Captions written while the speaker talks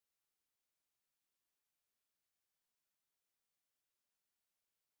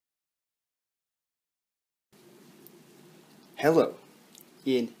Hello.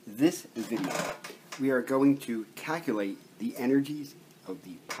 In this video, we are going to calculate the energies of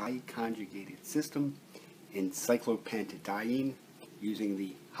the pi conjugated system in cyclopentadienyl using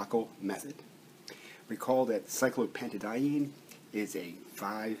the Hückel method. Recall that cyclopentadienyl is a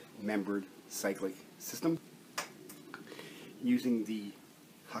 5-membered cyclic system. Using the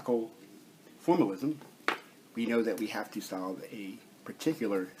Hückel formalism, we know that we have to solve a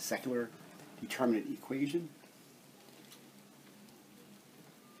particular secular determinant equation,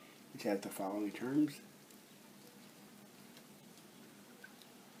 which has the following terms.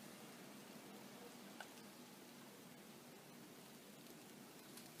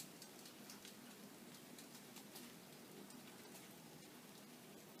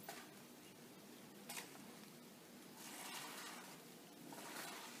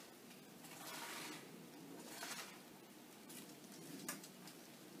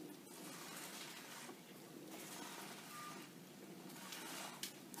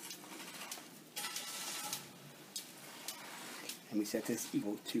 And we set this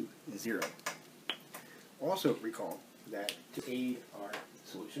equal to 0. Also recall that to aid our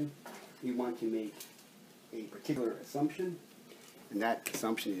solution, we want to make a particular assumption, and that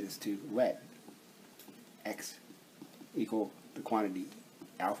assumption is to let x equal the quantity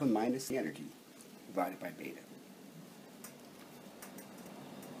alpha minus the energy divided by beta.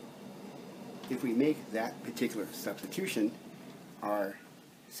 If we make that particular substitution, our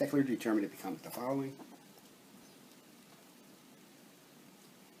secular determinant becomes the following.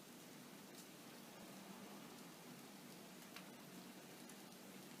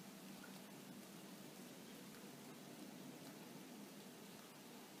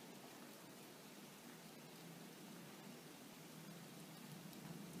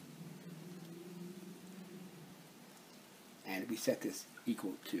 And we set this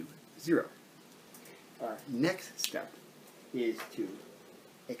equal to 0. Our next step is to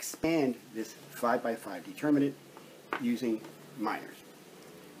expand this 5 by 5 determinant using minors.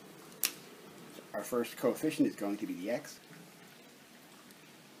 Our first coefficient is going to be the x,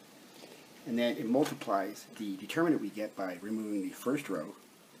 and then it multiplies the determinant we get by removing the first row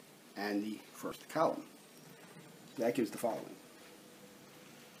and the first column. That gives the following.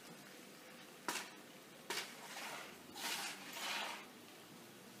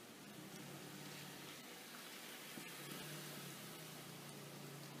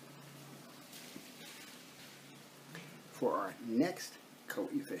 For our next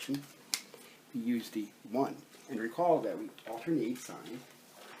coefficient, we use the 1. And recall that we alternate signs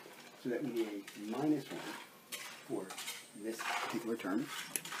so that we need a minus 1 for this particular term.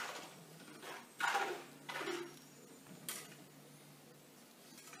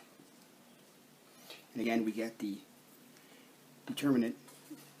 And again, we get the determinant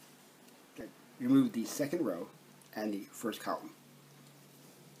that removed the second row and the first column.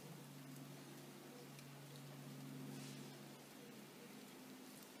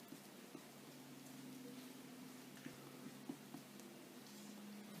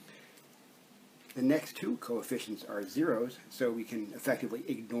 The next two coefficients are zeros, so we can effectively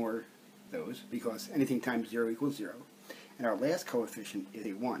ignore those because anything times 0 equals 0. And our last coefficient is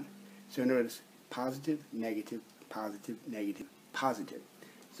a 1. So notice positive, negative, positive, negative, positive.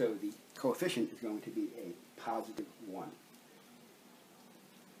 So the coefficient is going to be a positive 1.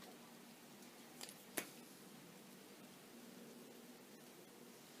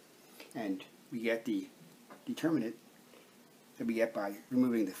 And we get the determinant that we get by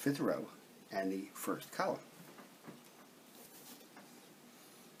removing the fifth row and the first column.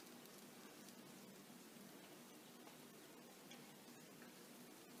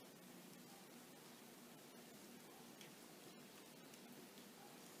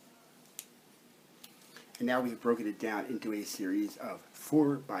 And now we've broken it down into a series of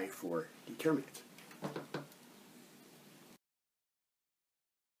 4 by 4 determinants.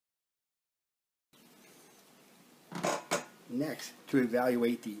 Next, to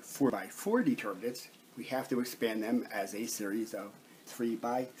evaluate the 4 by 4 determinants, we have to expand them as a series of 3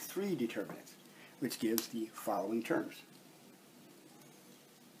 by 3 determinants, which gives the following terms.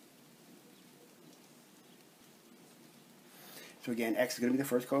 So again, x is going to be the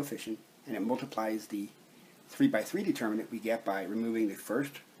first coefficient, and it multiplies the 3 by 3 determinant we get by removing the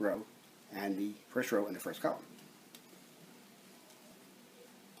first row and the first column.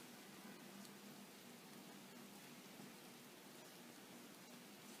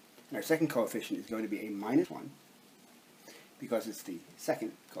 And our second coefficient is going to be a minus 1 because it's the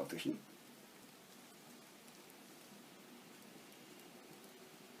second coefficient.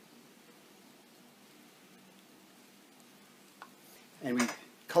 And we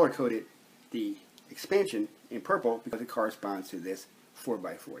color-coded the expansion in purple because it corresponds to this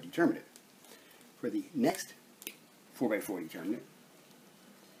 4x4 determinant. For the next 4x4 determinant,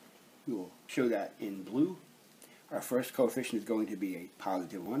 we will show that in blue. Our first coefficient is going to be a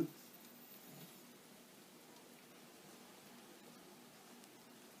positive 1.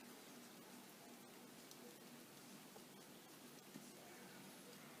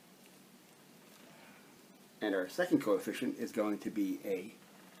 And our second coefficient is going to be a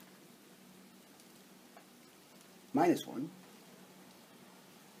minus 1.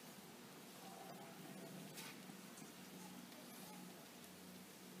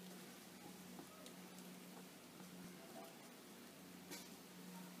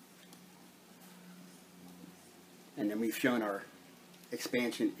 And then we've shown our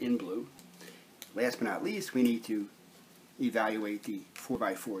expansion in blue. Last but not least, we need to evaluate the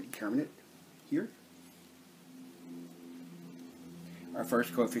 4x4 determinant here. Our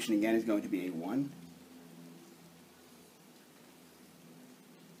first coefficient again is going to be a 1.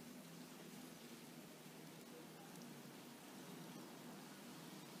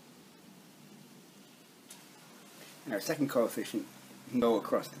 And our second coefficient can go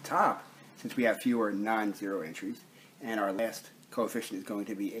across the top since we have fewer non-zero entries. And our last coefficient is going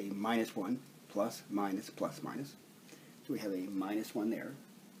to be a minus 1 plus minus plus minus. So we have a minus 1 there.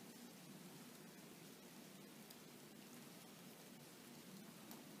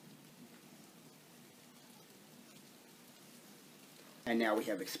 And now we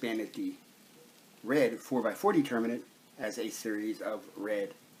have expanded the red 4x4 determinant as a series of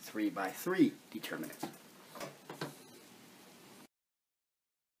red 3x3 determinants.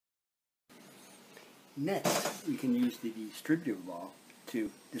 Next, we can use the distributive law to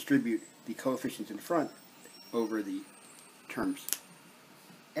distribute the coefficients in front over the terms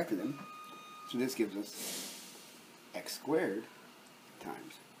after them. So this gives us x squared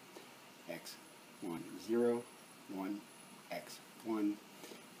times x1, 0, 1, x 1,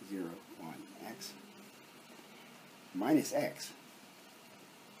 0, 1, x minus x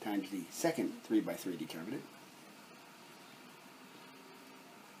times the second 3x3 determinant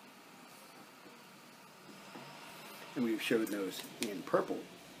and we've showed those in purple.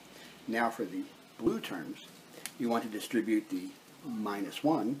 Now for the blue terms, you want to distribute the minus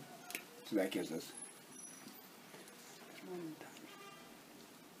 1, so that gives us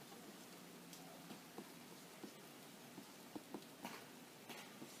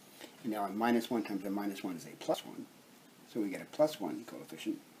and now a minus 1 times a minus 1 is a plus 1, so we get a plus 1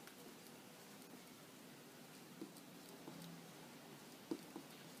 coefficient.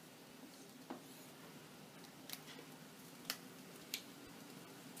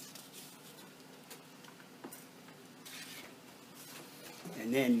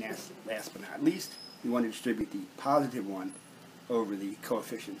 And then, last but not least, we want to distribute the positive 1 over the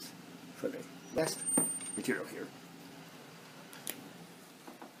coefficients for the last material here.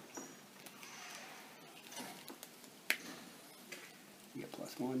 We get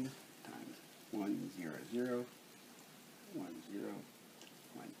plus 1 times 1, 0, 0, 1, 0,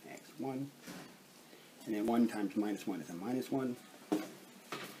 1, x, 1. And then 1 times minus 1 is a minus 1.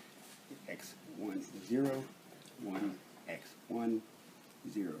 X, 1, 0, 1, x, 1.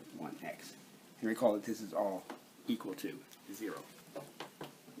 0, 1, x. And recall that this is all equal to 0.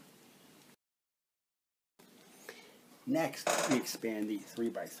 Next, we expand the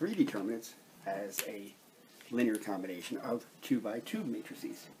 3x3 determinants as a linear combination of 2x2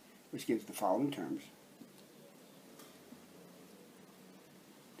 matrices, which gives the following terms.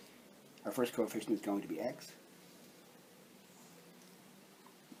 Our first coefficient is going to be x.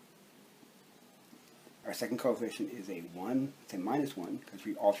 Our second coefficient is a 1, it's a minus 1, because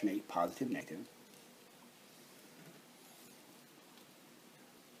we alternate positive, negative.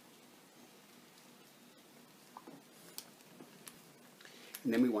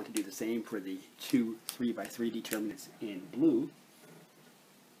 And then we want to do the same for the two 3x3 determinants in blue.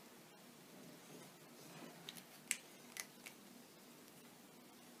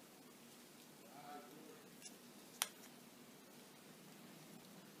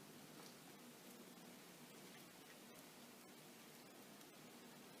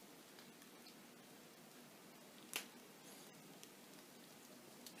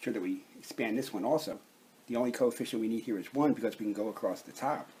 Sure that we expand this one also. The only coefficient we need here is 1 because we can go across the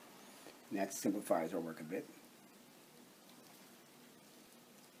top. And that simplifies our work a bit.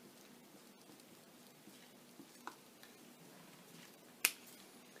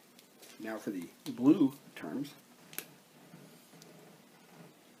 Now for the blue terms,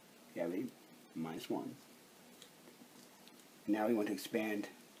 we have a minus 1. And now we want to expand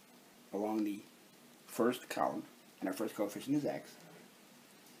along the first column, and our first coefficient is x.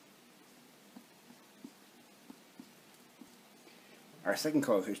 our second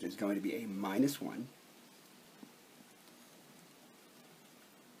coefficient is going to be a minus 1.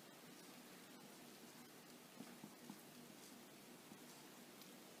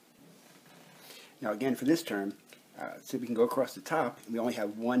 Now again, for this term, so we can go across the top, and we only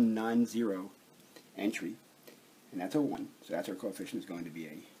have one non-zero entry, and that's a 1. So that's our coefficient is going to be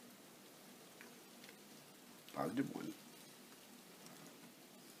a positive 1.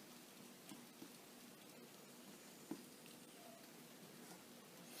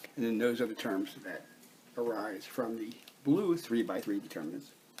 And then those are the terms that arise from the blue 3x3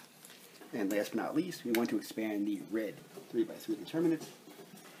 determinants. And last but not least, we want to expand the red 3x3 determinants.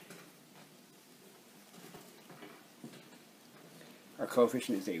 Our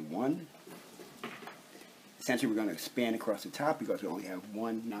coefficient is a 1. Essentially, we're going to expand across the top because we only have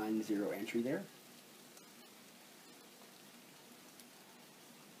one non-zero entry there.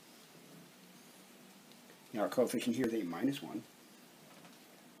 Now our coefficient here is a minus 1.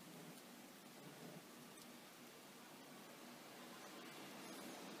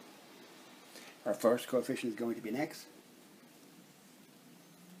 Our first coefficient is going to be an x.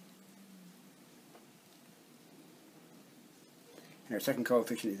 And our second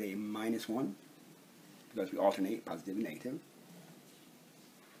coefficient is a minus 1, because we alternate positive and negative.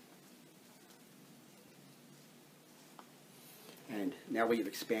 And now we have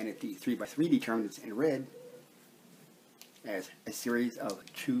expanded the 3x3 determinants in red as a series of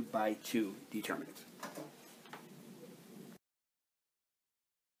 2x2 determinants.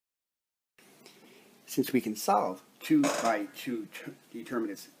 Since we can solve 2x2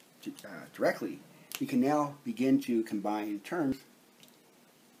 determinants directly, we can now begin to combine terms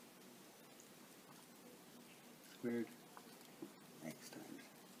squared x times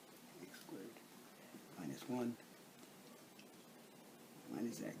x squared minus 1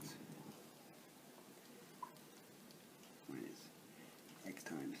 minus x minus x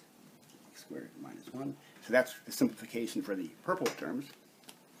times x squared minus 1. So that's the simplification for the purple terms.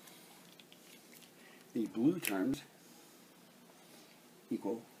 The blue terms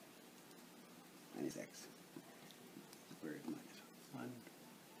equal minus x squared minus 1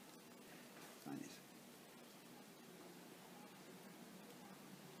 minus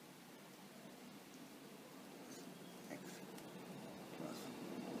x plus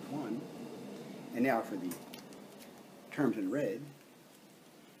 1. And now for the terms in red,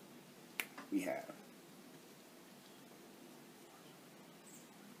 we have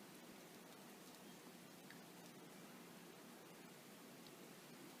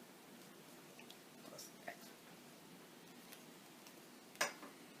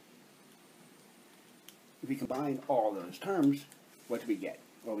if we combine all those terms, what do we get?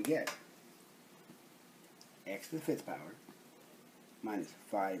 Well, we get x to the 5th power minus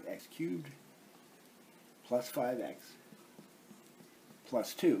 5x cubed plus 5x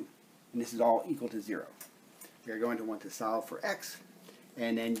plus 2, and this is all equal to 0. We are going to want to solve for x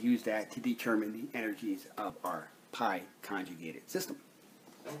and then use that to determine the energies of our pi conjugated system.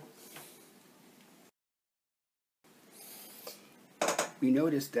 We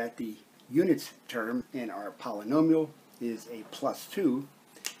notice that the units term in our polynomial is a plus 2,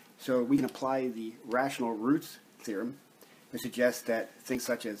 so we can apply the rational roots theorem to suggest that things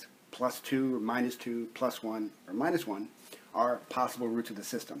such as plus 2 or minus 2, plus 1 or minus 1 are possible roots of the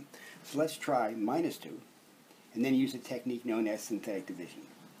system. So let's try minus 2 and then use a technique known as synthetic division.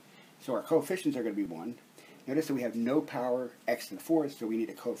 So our coefficients are going to be 1. Notice that we have no power x to the 4th, so we need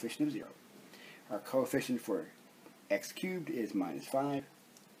a coefficient of 0. Our coefficient for x cubed is minus 5.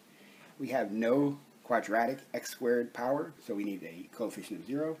 We have no quadratic x squared power, so we need a coefficient of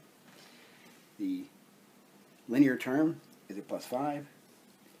 0. The linear term is a plus 5,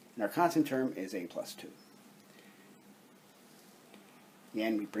 and our constant term is a plus 2.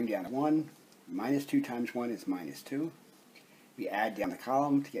 Again, we bring down 1. Minus 2 times 1 is minus 2. We add down the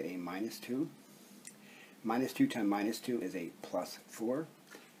column to get a minus 2. Minus 2 times minus 2 is a plus 4.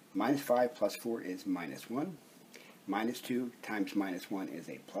 Minus 5 plus 4 is minus 1. Minus 2 times minus 1 is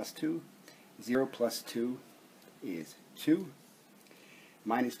a plus 2. 0 plus 2 is 2.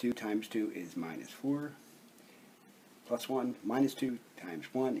 Minus 2 times 2 is minus 4. Plus 1, minus 2 times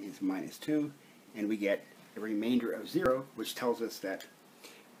 1 is minus 2. And we get a remainder of 0, which tells us that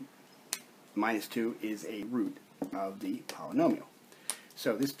minus 2 is a root of the polynomial.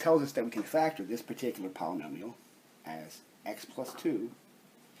 So this tells us that we can factor this particular polynomial as x plus 2.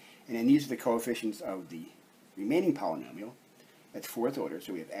 And then these are the coefficients of the remaining polynomial. That's 4th order,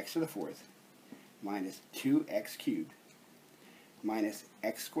 so we have x to the 4th minus 2x cubed minus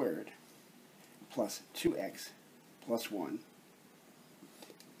x squared plus 2x plus 1.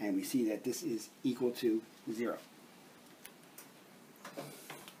 And we see that this is equal to 0.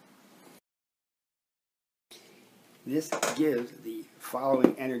 This gives the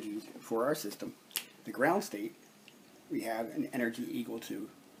following energies for our system. The ground state, we have an energy equal to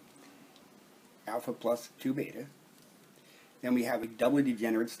alpha plus 2 beta. Then we have a doubly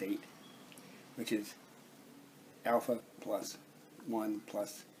degenerate state, which is alpha plus 1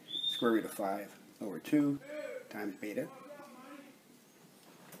 plus square root of 5 over 2 times beta.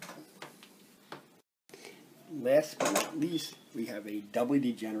 Last but not least, we have a doubly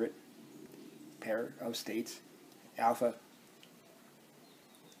degenerate pair of states, alpha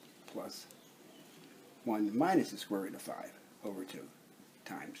plus 1 minus the square root of 5 over 2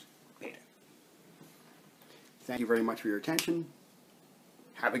 times beta. Thank you very much for your attention.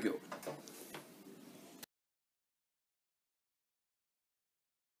 Have a good one.